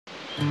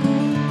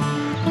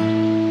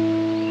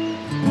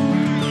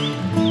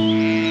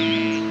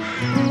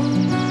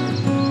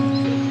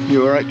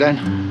You alright then?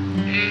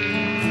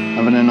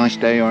 Having a nice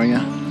day, are you?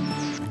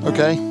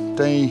 Okay,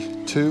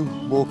 day 2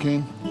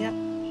 walking.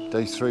 Yep.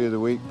 Day 3 of the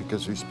week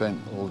because we spent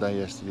all day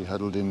yesterday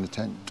huddled in the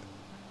tent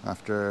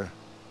after,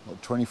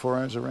 what, 24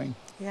 hours of rain?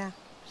 Yeah,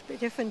 it's a bit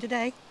different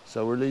today.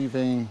 So we're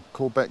leaving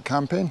Caldbeck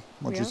camping.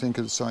 What do you think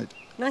of the site?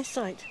 Nice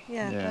site,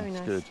 yeah, very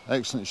nice. Good.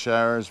 Excellent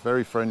showers,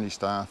 very friendly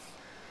staff.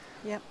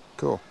 Yep.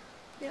 Cool.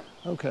 Yep.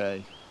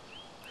 Okay,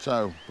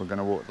 so we're going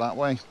to walk that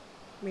way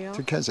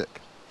to Keswick.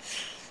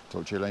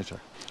 Talk to you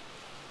later.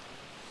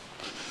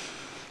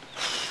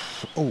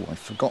 Oh, I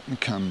forgot my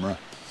camera.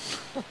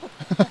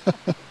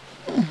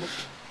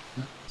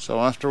 So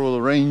after all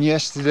the rain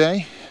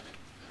yesterday,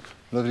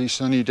 lovely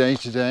sunny day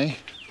today,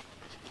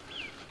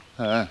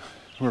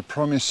 we're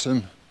promised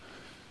some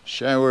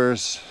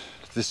showers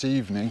this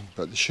evening,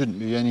 but there shouldn't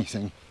be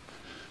anything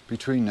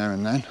between now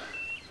and then.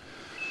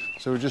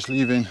 So we're just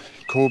leaving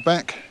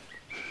Caldbeck,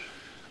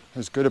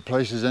 as good a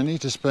place as any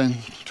to spend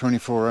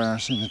 24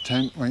 hours in the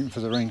tent waiting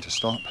for the rain to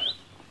stop.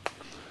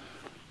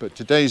 But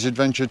today's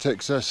adventure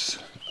takes us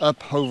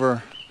up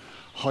over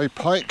High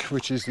Pike,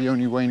 which is the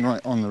only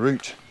wainwright on the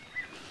route,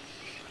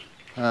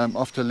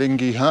 off to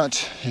Lingy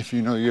Hut, if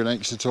you know your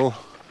lakes at all,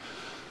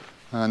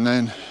 and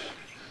then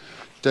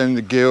down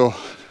the gill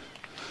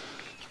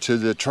to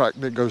the track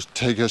that goes to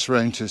take us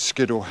round to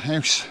Skiddaw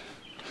House,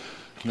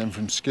 and then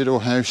from Skiddaw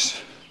House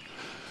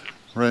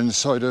around the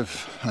side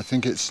of, I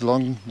think it's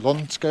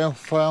Lonscale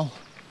Fell,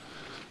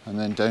 and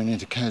then down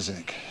into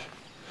Keswick.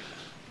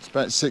 It's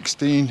about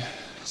 16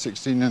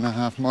 and a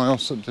half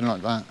miles, something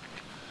like that.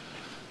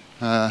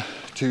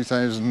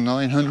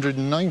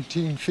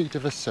 2,919 feet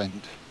of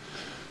ascent,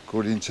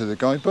 according to the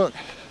guidebook.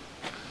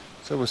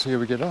 So we'll see how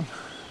we get on.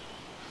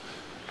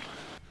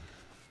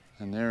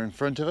 And there in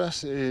front of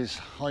us is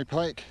High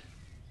Pike.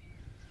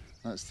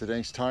 That's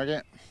today's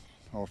target,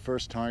 or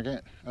first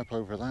target, up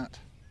over that.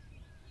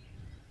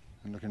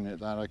 And looking at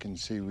that, I can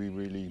see we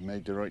really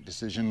made the right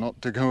decision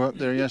not to go up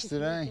there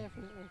yesterday.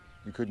 Definitely.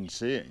 We couldn't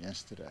see it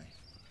yesterday.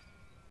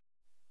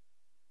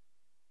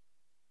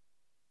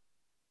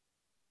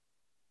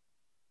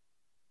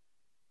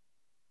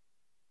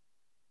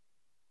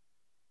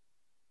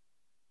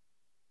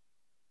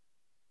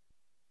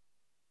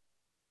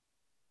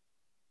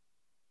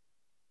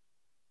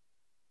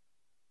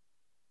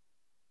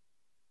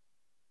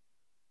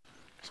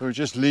 So we're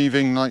just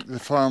leaving like the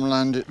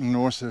farmland at the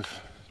north of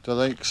the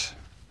lakes,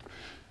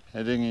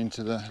 heading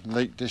into the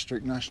Lake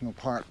District National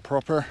Park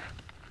proper,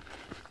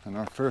 and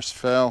our first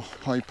fell,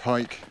 High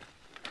Pike,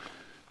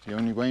 the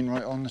only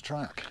wainwright on the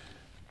track.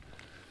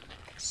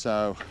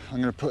 So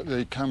I'm going to put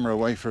the camera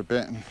away for a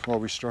bit while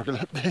we struggle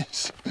up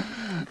this,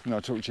 and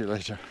I'll talk to you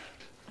later.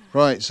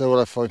 Right, so we'll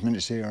have 5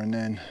 minutes here, and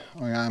then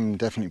I am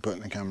definitely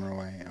putting the camera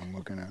away, and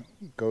we're going to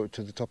go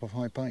to the top of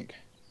High Pike,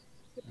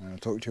 and I'll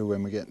talk to you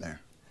when we get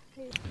there.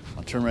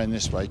 I'll turn around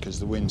this way because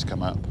the wind's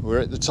come up. We're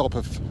at the top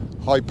of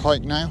High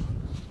Pike now.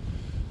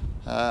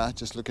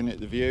 Just looking at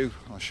the view,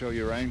 I'll show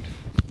you around.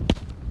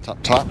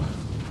 Top.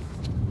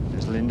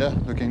 There's Linda,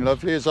 looking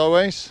lovely as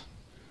always.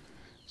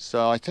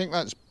 So I think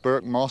that's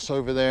Burke Moss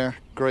over there,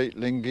 Great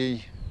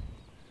Lingy.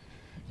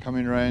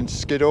 Coming around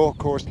Skiddaw, of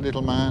course,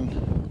 Little Man,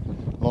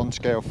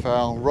 Lonscale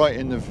Fell. Right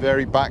in the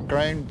very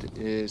background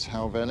is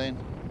Helvellyn.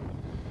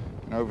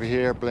 And over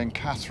here,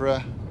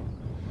 Blencathra,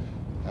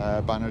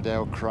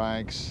 Bannerdale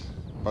Crags,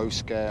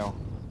 Bowscale,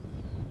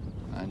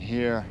 and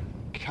here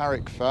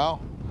Carrick Fell,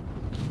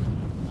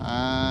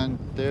 and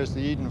there's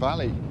the Eden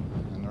Valley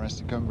and the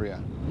rest of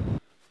Cumbria.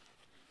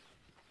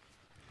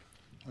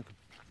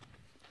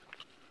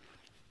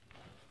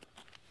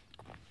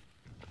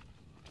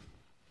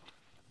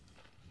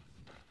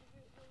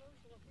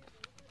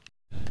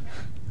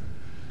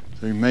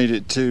 So we made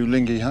it to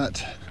Lingy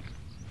Hut.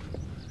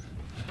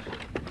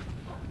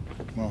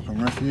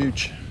 Welcome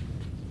refuge.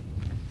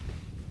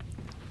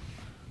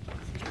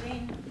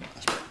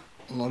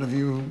 A lot of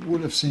you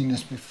would have seen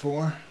this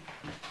before.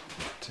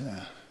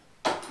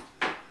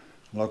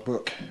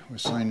 Logbook, we'll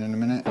sign in a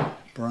minute.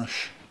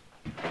 Brush.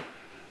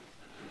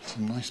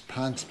 Some nice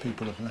pads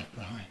people have left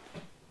behind.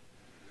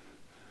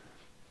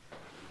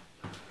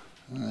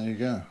 And there you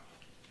go.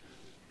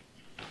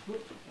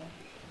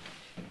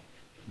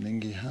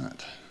 Lingy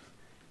Hut.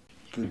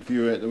 Good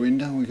view out the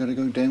window. We've got to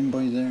go down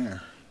by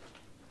there.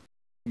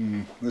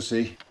 We'll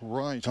see.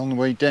 Right, on the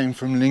way down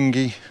from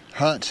Lingy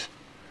Hut,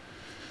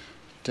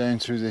 down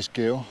through this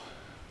gill.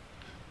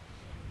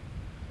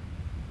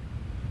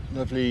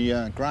 Lovely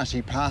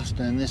grassy path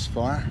down this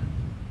far.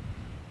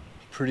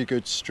 Pretty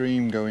good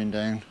stream going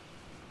down,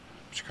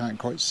 which you can't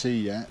quite see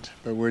yet,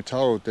 but we're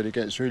told that it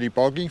gets really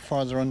boggy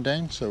farther on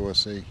down, so we'll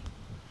see.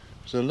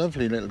 It's a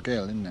lovely little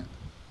gill, isn't it?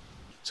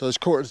 So it's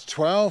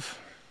 11:45.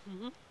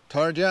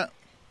 Tired yet?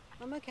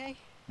 I'm okay.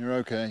 You're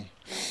okay.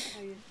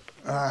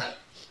 How are you?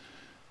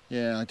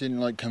 Yeah, I didn't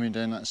like coming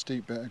down that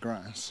steep bit of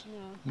grass.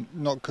 No.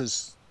 Not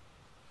because,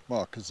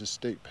 well, because it's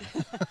steep.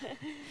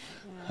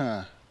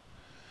 Yeah.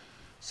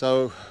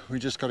 So we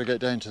just got to get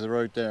down to the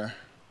road there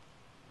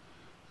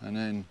and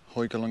then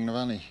hike along the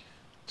valley.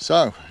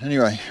 So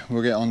anyway,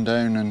 we'll get on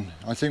down, and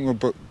I think we're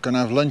going to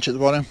have lunch at the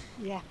bottom.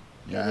 Yeah.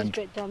 Yeah, Get and this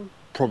bit done.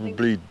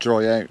 probably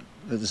dry out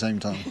at the same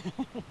time.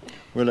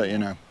 We'll let you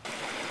know.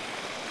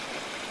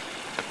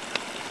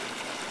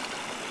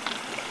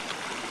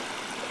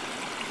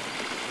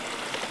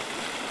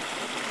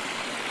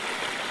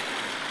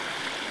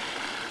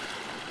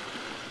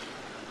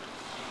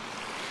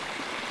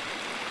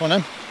 Come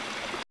on then.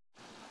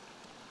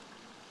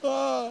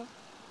 Ah.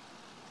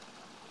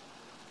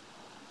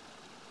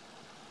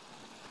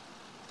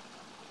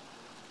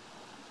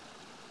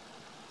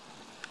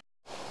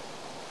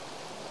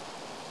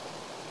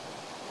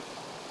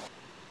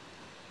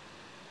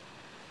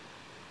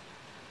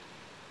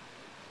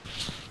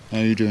 How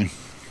are you doing?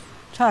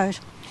 Tired.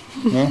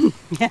 No?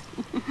 Yeah.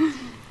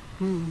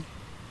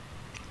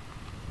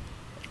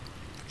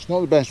 It's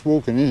not the best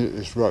walking, is it,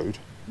 this road?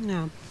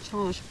 No, it's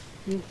hard.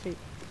 Your feet.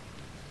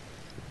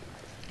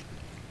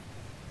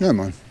 Never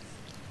mind.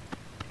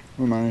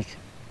 We'll manage.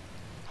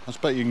 I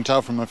suppose you can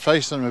tell from my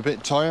face that I'm a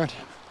bit tired.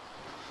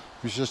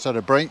 We've just had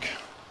a break.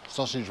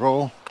 Sausage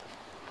roll.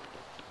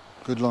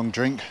 Good long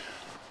drink.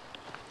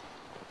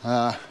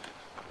 So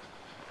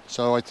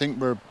I think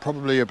we're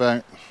probably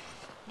about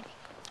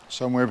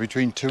somewhere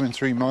between 2 and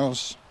 3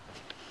 miles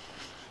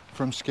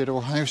from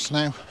Skiddaw House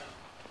now.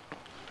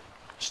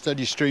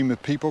 Steady stream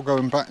of people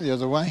going back the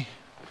other way.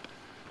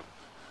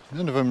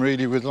 None of them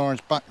really with large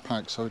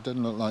backpacks, so it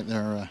doesn't look like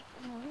they're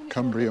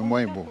Cumbria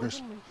Way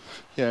walkers.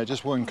 Yeah,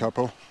 just one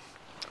couple.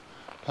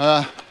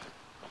 So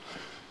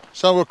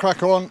we'll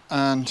crack on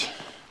and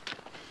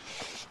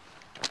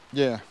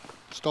yeah,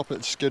 stop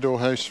at Skiddaw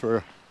House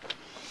for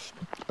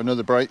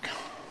another break.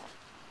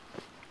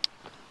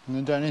 And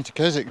then down into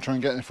Keswick, try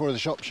and get before the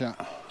shop shut.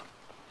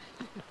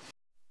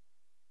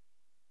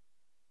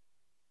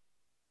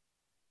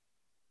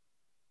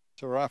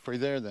 So we're halfway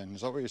there then,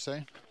 is that what you're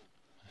saying?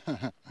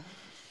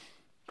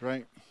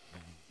 Great.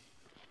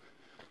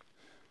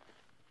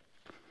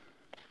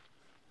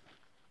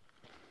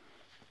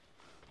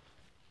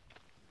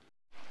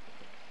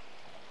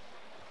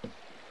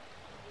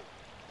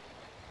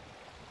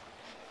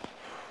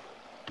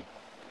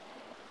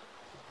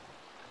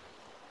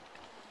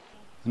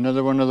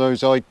 Another one of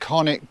those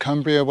iconic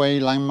Cumbria Way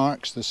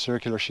landmarks, the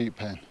circular sheep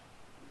pen.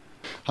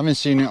 Haven't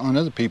seen it on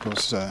other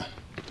people's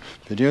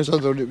videos. I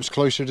thought it was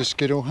closer to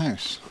Skiddaw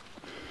House.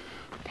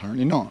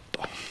 Apparently not.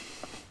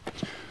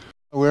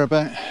 We're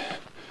about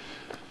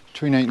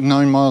between 8 and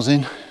 9 miles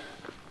in,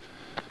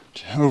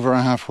 over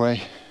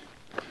halfway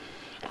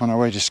on our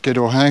way to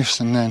Skiddaw House,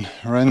 and then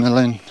around the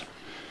Lynn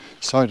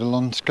side of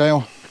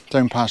Lonscale,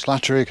 down past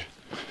Latrig,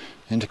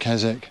 into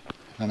Keswick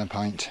and a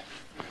pint.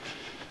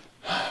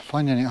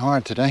 Finding it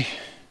hard today.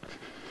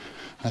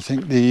 I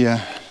think the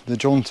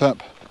jaunt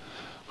up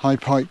High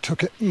Pike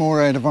took it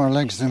more out of our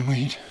legs than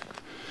we'd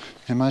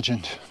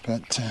imagined,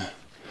 but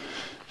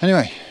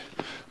anyway,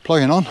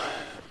 plugging on.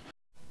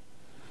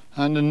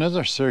 And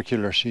another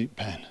circular sheep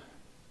pen.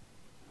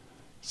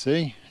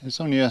 See,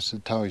 it's only us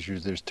that tells you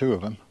there's 2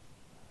 of them.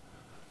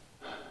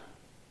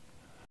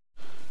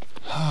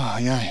 Ah,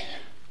 yeah.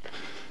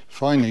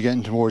 Finally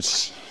getting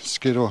towards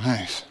Skiddaw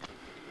House.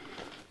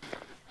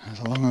 It's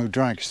a long old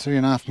drag. It's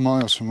 3.5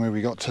 miles from where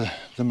we got to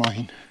the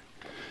mine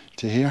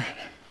to here.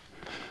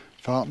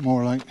 Felt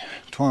more like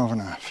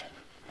 12.5.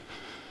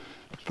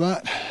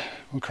 But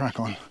we'll crack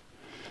on.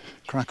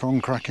 Crack on,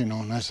 cracking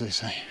on, as they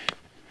say.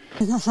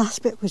 That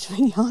last bit was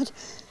really hard.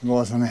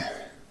 Wasn't it?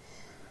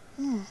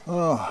 Yeah.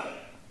 Oh.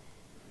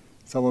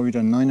 Is that what we've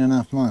done?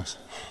 9.5 miles?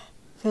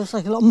 Feels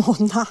like a lot more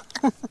than that.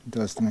 It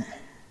does, doesn't it?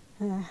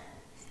 Yeah.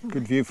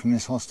 Good view from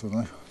this hostel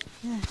though.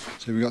 Yeah.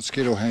 So we've got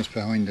Skiddaw House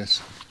behind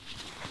us.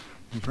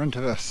 In front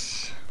of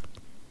us.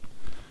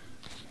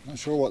 Not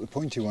sure what the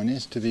pointy one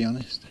is, to be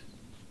honest.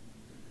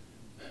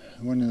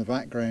 The one in the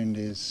background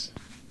is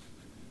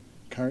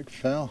Lonscale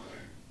Fell.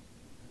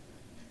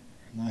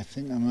 And I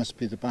think that must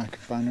be the back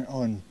of Banner.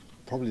 Oh, and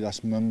probably that's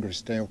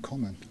Mungersdale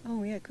Common.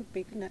 Oh yeah, could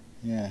be, couldn't it?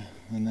 Yeah,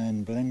 and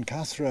then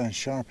Blencathra,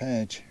 Sharp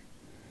Edge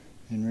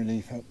in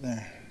relief up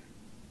there.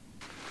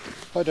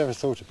 If I'd ever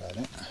thought about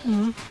it,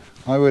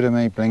 I would have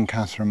made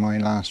Blencathra my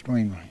last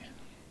wine, right?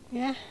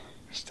 Yeah.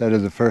 Instead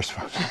of the first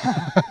one.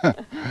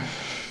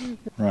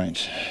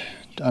 Right,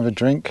 have a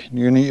drink.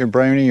 You gonna eat your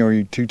brownie, or are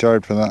you too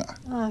tired for that?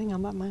 Oh, I think I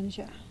might manage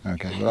it.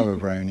 Okay, we'll have a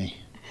brownie.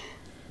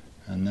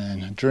 And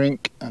then a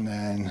drink, and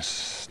then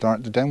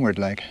start the downward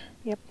leg.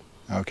 Yep.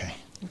 Okay.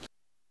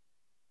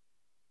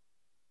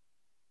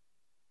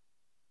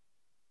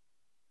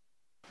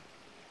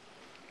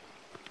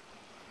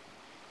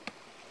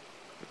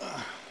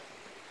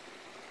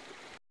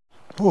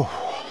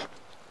 Oh,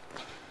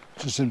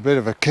 just a bit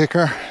of a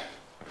kicker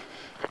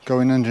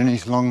going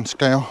underneath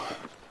Lonscale.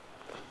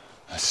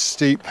 A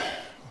steep,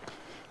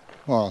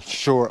 well,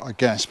 short I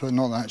guess, but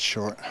not that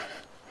short,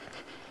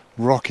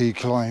 rocky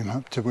climb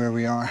up to where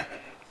we are.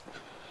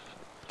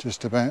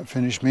 Just about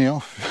finished me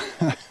off.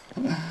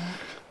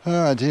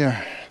 Oh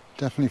dear,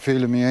 definitely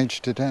feeling my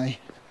age today.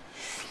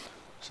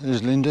 So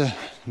there's Linda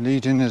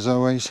leading as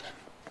always,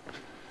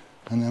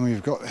 and then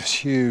we've got this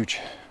huge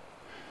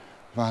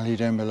valley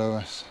down below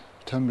us,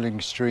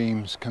 tumbling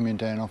streams coming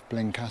down off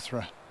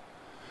Blencathra.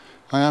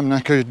 I am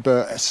knackered,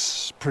 but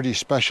it's pretty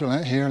special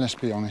out here, let's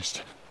be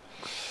honest.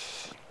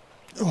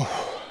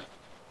 Oh.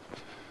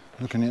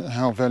 Looking at the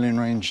Helvellyn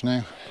Range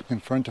now in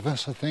front of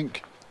us, I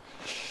think.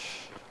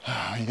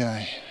 Oh,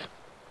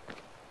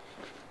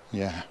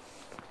 yeah,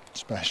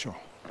 special.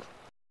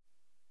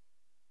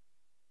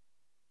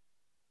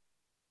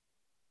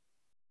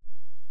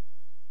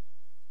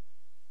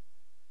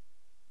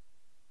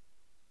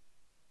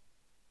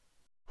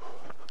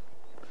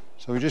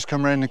 So we just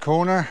come round the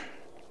corner.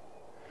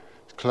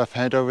 Clough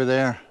Head over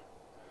there,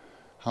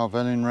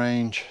 Helvellyn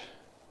Range,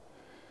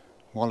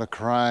 Walla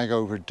Crag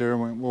over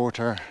Derwent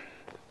Water,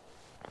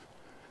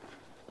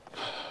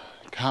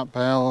 Cat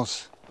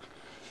Bells,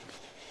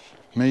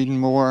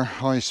 Maidenmore,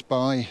 High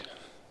Spy,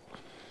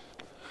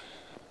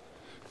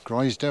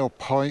 Grainsgill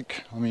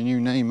Pike, I mean you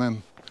name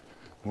them,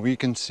 we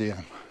can see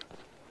them.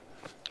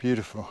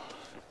 Beautiful.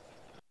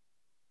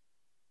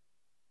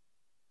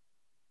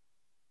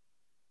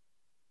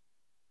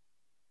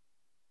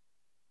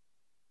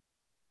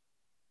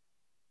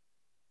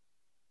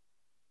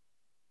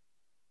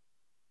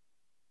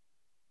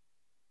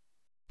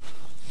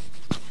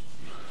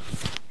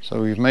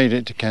 So we've made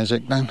it to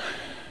Keswick then.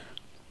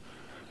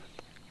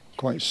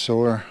 Quite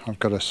sore, I've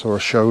got a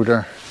sore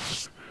shoulder.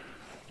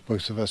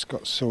 Both of us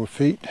got sore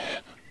feet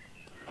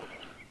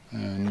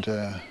and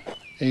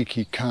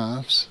achy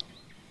calves.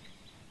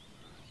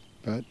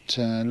 But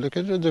look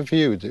at the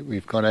view that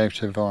we've got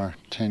out of our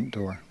tent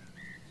door.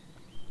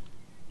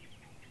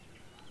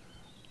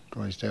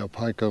 Grainsgill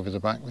Pike over the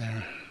back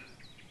there.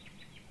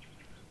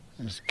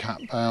 There's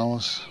Cat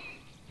Bells.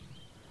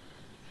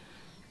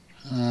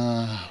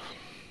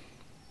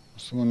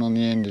 The one on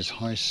the end is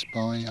High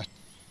Spy. I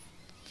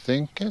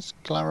think it's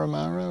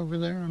Claramara over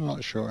there, I'm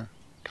not sure.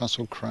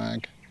 Castle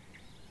Crag.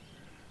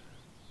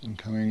 And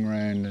coming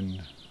round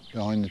and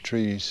behind the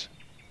trees,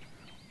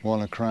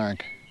 Walla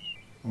Crag.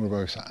 We're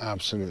both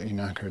absolutely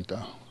knackered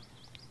though.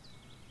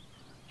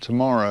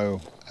 Tomorrow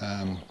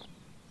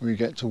we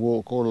get to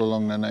walk all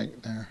along the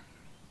lake there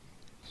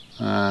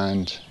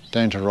and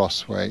down to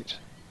Rosswaite,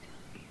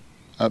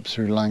 up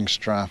through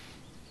Langstrath,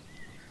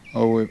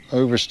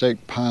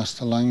 overstake past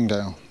the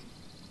Langdale.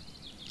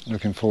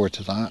 Looking forward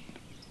to that.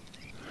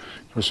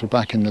 Of course we're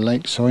back in the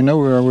lake, so I know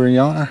where we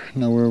are,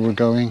 know where we're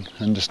going,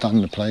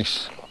 understand the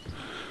place.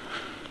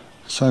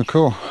 So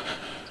cool.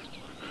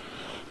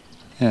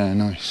 Yeah,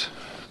 nice.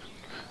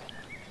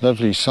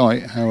 Lovely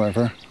site,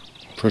 however,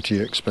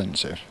 pretty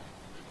expensive.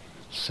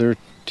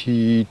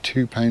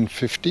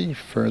 £32.50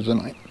 for the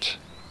night.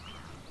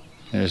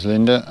 There's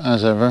Linda,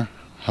 as ever,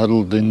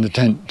 huddled in the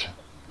tent.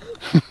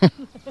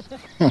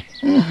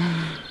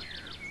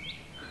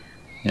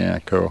 Yeah,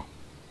 cool.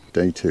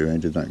 Day 2, how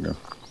did that go?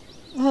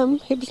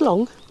 It was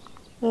long,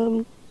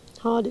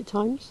 hard at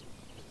times.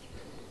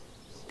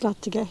 Glad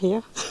to get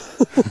here.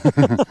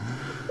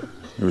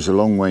 It was a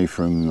long way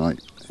from like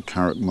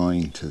Carrot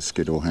Mine to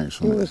Skiddaw House,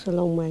 wasn't it? It was a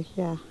long way,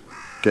 yeah.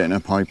 Getting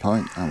up High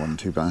Pike, that wasn't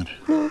too bad.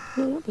 No,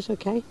 that was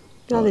okay.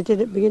 Glad I did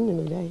it at the beginning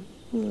of the day.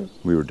 Yeah.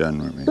 We were done,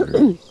 weren't we?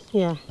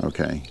 Yeah.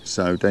 Okay,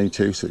 so day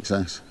 2,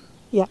 success?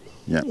 Yeah,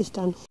 Yeah. it's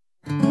done.